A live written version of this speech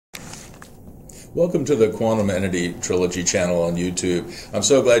Welcome to the Quantum Entity Trilogy channel on YouTube. I'm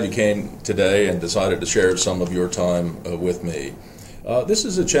so glad you came today and decided to share some of your time with me. This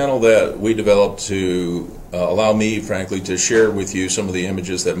is a channel that we developed to allow me, frankly, to share with you some of the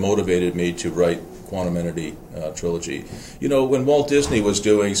images that motivated me to write Quantum Entity Trilogy. You know, when Walt Disney was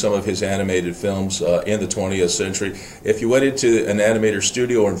doing some of his animated films in the 20th century, if you went into an animator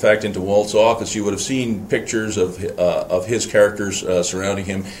studio, or in fact into Walt's office, you would have seen pictures of his characters surrounding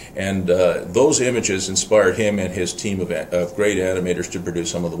him, and those images inspired him and his team of great animators to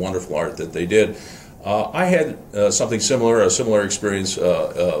produce some of the wonderful art that they did. I had something similar, a similar experience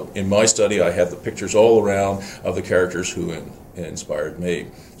in my study. I had the pictures all around of the characters who inspired me.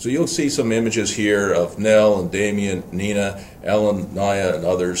 So you'll see some images here of Nell and Damien, Nina, Ellen, Naya, and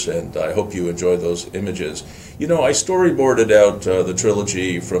others, and I hope you enjoy those images. You know, I storyboarded out the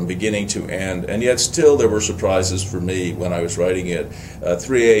trilogy from beginning to end, and yet still there were surprises for me when I was writing it.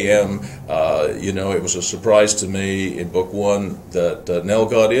 3 a.m., you know, it was a surprise to me in book 1 that Nell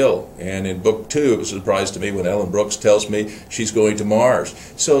got ill, and in book 2 it was a surprise to me when Ellen Brooks tells me she's going to Mars.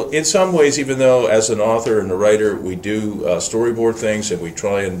 So in some ways, even though as an author and a writer we do storyboard things and we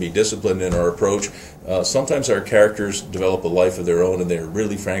try and be disciplined in our approach, sometimes our characters develop a life of their own and they're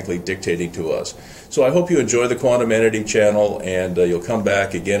really frankly dictating to us. So I hope you enjoy the Quantum Entity channel, and you'll come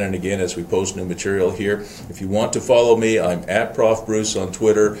back again and again as we post new material here. If you want to follow me, I'm at Prof. Bruce on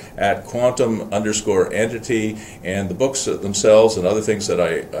Twitter, at Quantum_Entity, and the books themselves and other things that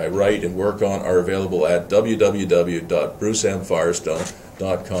I write and work on are available at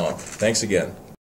www.brucemfirestone.com. Thanks again.